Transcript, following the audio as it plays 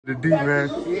The D, man.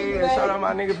 Yeah, shout out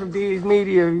my nigga from D's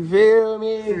Media, you feel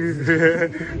me?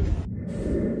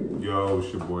 Yo,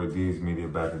 it's your boy D's Media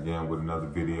back again with another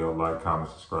video. Like, comment,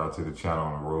 subscribe to the channel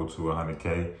on the road to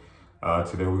 100K.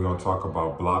 Today we're going to talk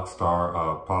about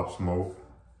Blockstar, Pop Smoke.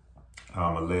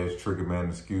 Alleged trigger man,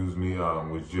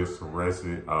 was just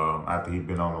arrested after he'd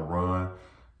been on the run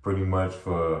pretty much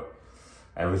for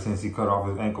ever since he cut off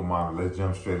his ankle monitor. Let's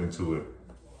jump straight into it.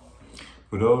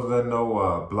 For those that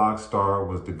know, Blockstar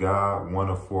was the guy, one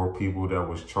of 4 people that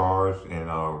was charged and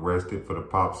arrested for the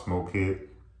Pop Smoke hit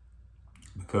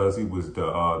because he was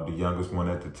the youngest one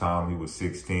at the time. He was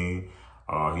 16. He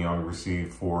only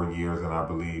received 4 years and I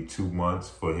believe 2 months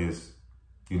for his,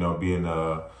 being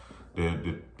the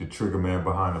trigger man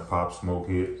behind the Pop Smoke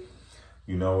hit.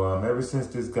 Ever since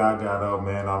this guy got out,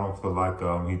 man, I don't feel like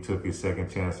he took his second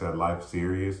chance at life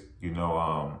serious.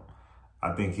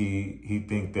 I think he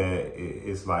think that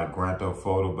it's like grand theft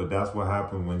auto, but that's what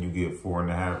happens when you get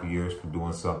 4.5 years for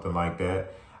doing something like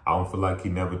that. I don't feel like he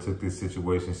never took this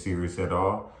situation serious at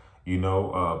all,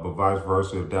 but vice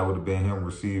versa, if that would have been him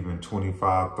receiving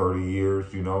 25, 30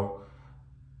 years, he'd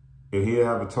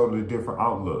have a totally different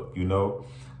outlook,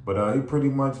 But he pretty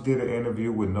much did an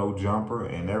interview with No Jumper,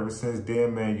 and ever since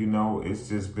then, man, it's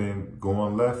just been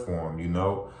going left for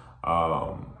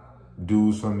him,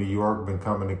 dudes from New York been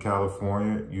coming to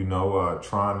California,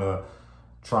 trying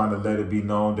to let it be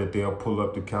known that they'll pull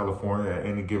up to California at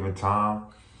any given time.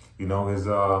 His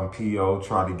PO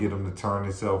tried to get him to turn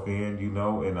himself in,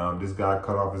 and this guy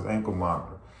cut off his ankle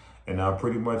monitor. And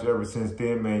pretty much ever since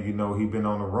then, man, he been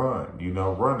on the run,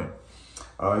 running.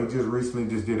 He just recently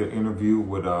did an interview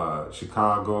with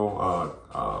Chicago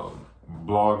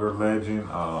blogger legend.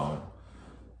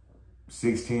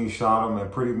 16 shot him,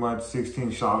 and pretty much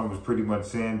 16 shot him was pretty much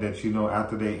saying that,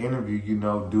 after they interview,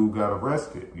 dude got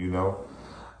arrested,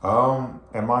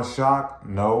 Am I shocked?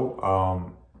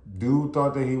 No. Dude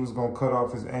thought that he was going to cut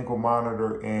off his ankle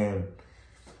monitor and,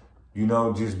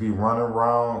 just be running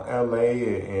around LA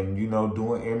and,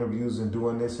 doing interviews and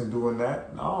doing this and doing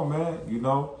that. No, man,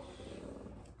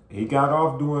 he got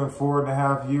off doing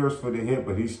 4.5 years for the hit,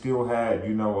 but he still had,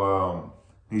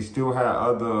 he still had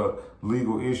other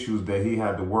legal issues that he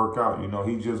had to work out.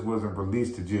 He just wasn't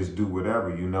released to just do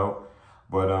whatever,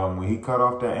 But when he cut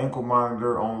off that ankle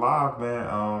monitor on live, man,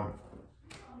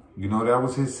 that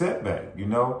was his setback,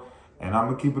 And I'm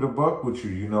going to keep it a buck with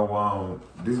you,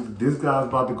 this guy's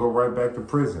about to go right back to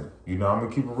prison. I'm going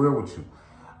to keep it real with you.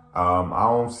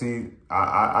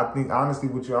 I think honestly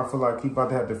with you, I feel like he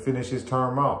about to have to finish his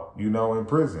term out, in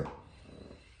prison.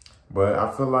 But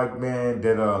I feel like, man,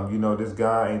 that, this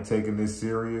guy ain't taking this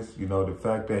serious. The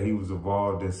fact that he was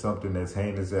involved in something as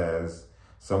heinous as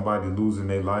somebody losing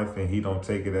their life and he don't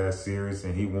take it as serious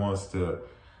and he wants to,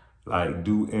 like,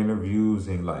 do interviews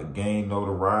and, like, gain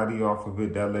notoriety off of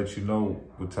it, that lets you know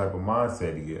what type of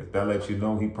mindset he is. That lets you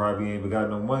know he probably ain't even got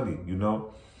no money,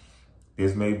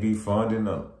 This may be funding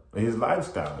his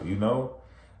lifestyle,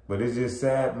 But it's just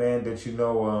sad, man, that,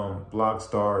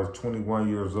 Blockstar is 21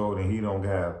 years old and he don't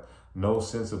have no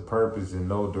sense of purpose and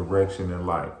no direction in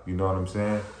life. You know what I'm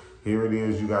saying? Here it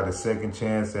is. You got a second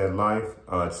chance at life,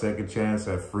 a second chance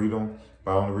at freedom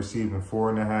by only receiving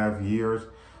 4.5 years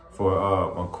for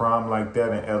a crime like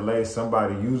that in LA.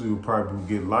 Somebody usually would probably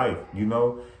get life,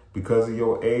 because of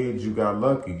your age, you got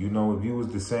lucky. If you was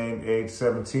the same age,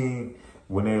 17,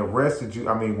 when they arrested you,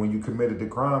 when you committed the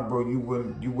crime, bro, you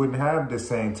wouldn't have the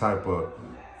same type of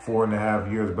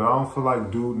 4.5 years. But I don't feel like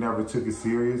dude never took it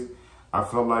serious. I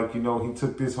felt like, he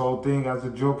took this whole thing as a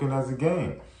joke and as a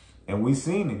game. And we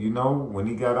seen it, when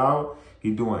he got out,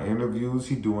 he doing interviews,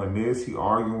 he doing this, he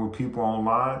arguing with people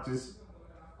online.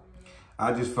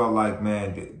 I just felt like,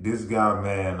 man, this guy,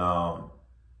 man,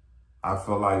 I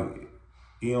feel like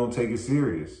he don't take it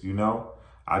serious,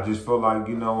 I just feel like,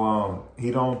 he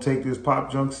don't take this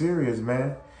pop junk serious,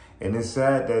 man. And it's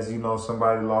sad that,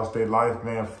 somebody lost their life,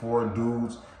 man. 4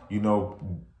 dudes,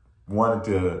 wanted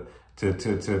to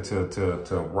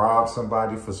rob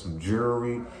somebody for some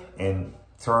jewelry and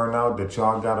turn out that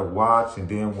y'all got a watch, and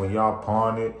then when y'all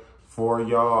pawn it, 4 of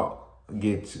y'all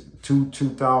get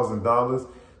 $2,000.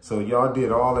 So y'all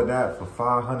did all of that for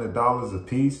 $500 a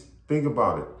piece. Think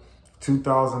about it.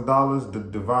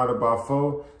 $2,000 divided by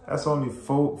 4, that's only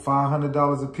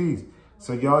 $500 a piece.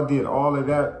 So y'all did all of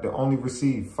that to only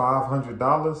receive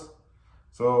 $500.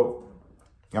 So,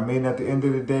 at the end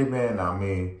of the day, man,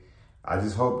 I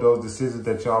just hope those decisions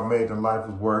that y'all made in life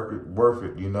was worth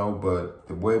it, But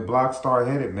the way Blockstar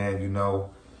headed, man, he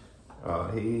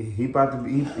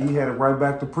headed right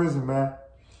back to prison, man.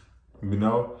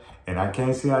 And I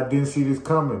can't say I didn't see this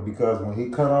coming, because when he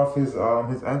cut off his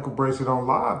ankle bracelet on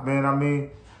live, man,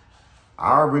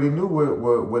 I already knew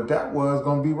what that was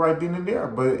gonna be right then and there,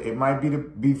 but it might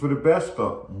be for the best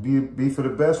stuff, be for the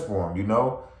best for him, you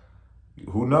know.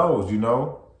 Who knows, you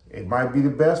know? It might be the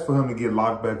best for him to get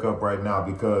locked back up right now,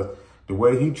 because the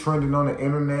way he trending on the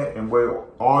internet and where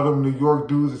all them New York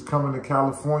dudes is coming to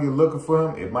California looking for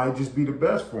him, it might just be the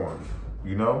best for him,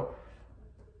 you know.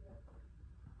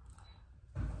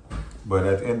 But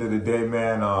at the end of the day,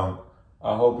 man, I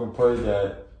hope and pray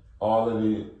that all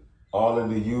of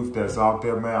the youth that's out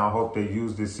there, man, I hope they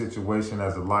use this situation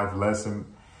as a life lesson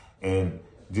and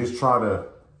just try to,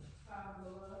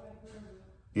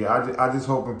 I just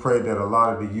hope and pray that a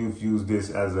lot of the youth use this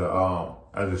as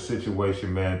a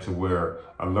situation, man, to where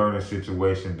a learning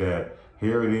situation, that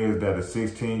here it is that a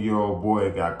 16-year-old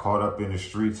boy got caught up in the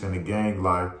streets and the gang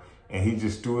life, and he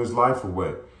just threw his life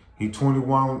away. He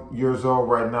 21 years old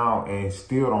right now and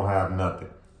still don't have nothing.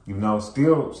 You know,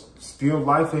 still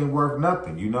life ain't worth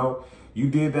nothing, you know. You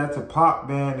did that to Pop,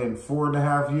 man, and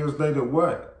 4.5 years later,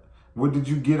 what? What did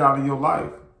you get out of your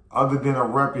life? Other than a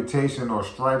reputation or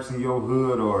stripes in your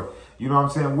hood, or, you know what I'm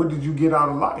saying? What did you get out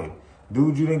of life?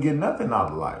 Dude, you didn't get nothing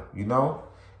out of life, you know?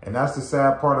 And that's the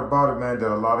sad part about it, man,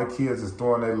 that a lot of kids is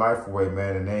throwing their life away,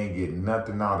 man, and they ain't getting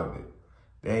nothing out of it.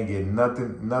 They ain't getting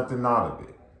nothing out of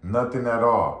it. Nothing at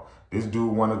all. This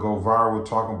dude want to go viral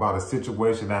talking about a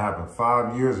situation that happened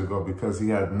 5 years ago because he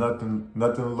had nothing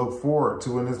to look forward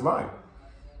to in his life.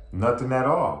 Nothing at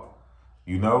all,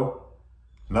 you know?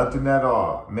 Nothing at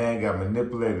all. Man got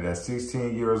manipulated at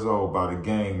 16 years old by the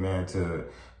gang, man, to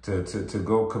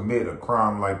go commit a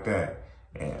crime like that.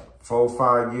 And 4 or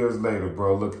 5 years later,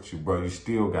 bro, look at you, bro. You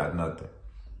still got nothing.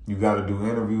 You got to do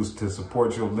interviews to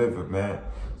support your living, man.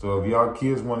 So if y'all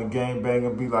kids want to gang bang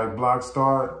and be like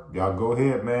Blockstar, y'all go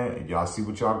ahead, man. Y'all see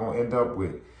what y'all going to end up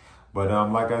with. But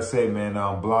like I say, man,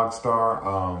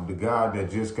 Blockstar, the guy that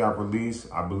just got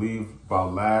released, I believe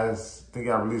got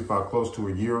released about close to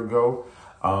a year ago,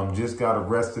 just got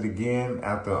arrested again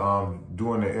after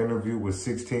doing an interview with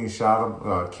 16 Shot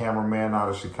Him, cameraman out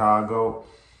of Chicago.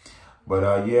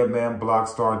 But yeah, man,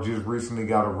 Blockstar just recently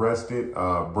got arrested.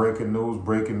 Breaking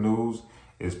news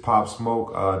is Pop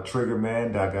Smoke Trigger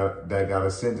Man that got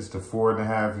a sentence to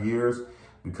 4.5 years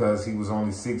because he was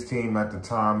only 16 at the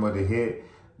time of the hit.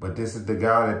 But this is the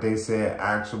guy that they said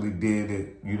actually did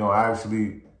it, you know,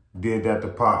 actually did that to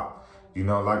Pop. You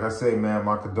know, like I say, man,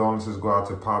 my condolences go out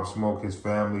to Pop Smoke, his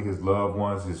family, his loved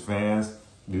ones, his fans.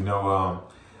 You know,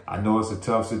 I know it's a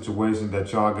tough situation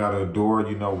that y'all got to endure,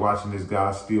 you know, watching this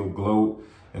guy still gloat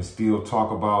and still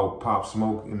talk about Pop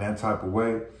Smoke in that type of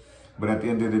way. But at the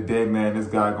end of the day, man, this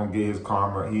guy gonna get his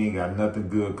karma. He ain't got nothing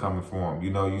good coming for him.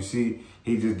 You know, you see,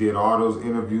 he just did all those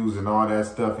interviews and all that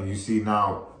stuff, and you see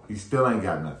now he still ain't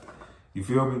got nothing. You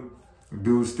feel me?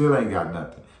 Dude still ain't got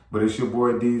nothing. But it's your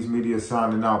boy D's Media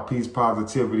signing out. Peace,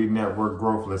 positivity, network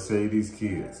growth. Let's save these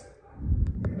kids.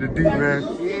 The D, man.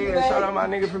 Yeah, shout out my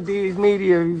nigga from D's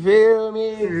Media. You feel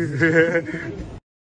me?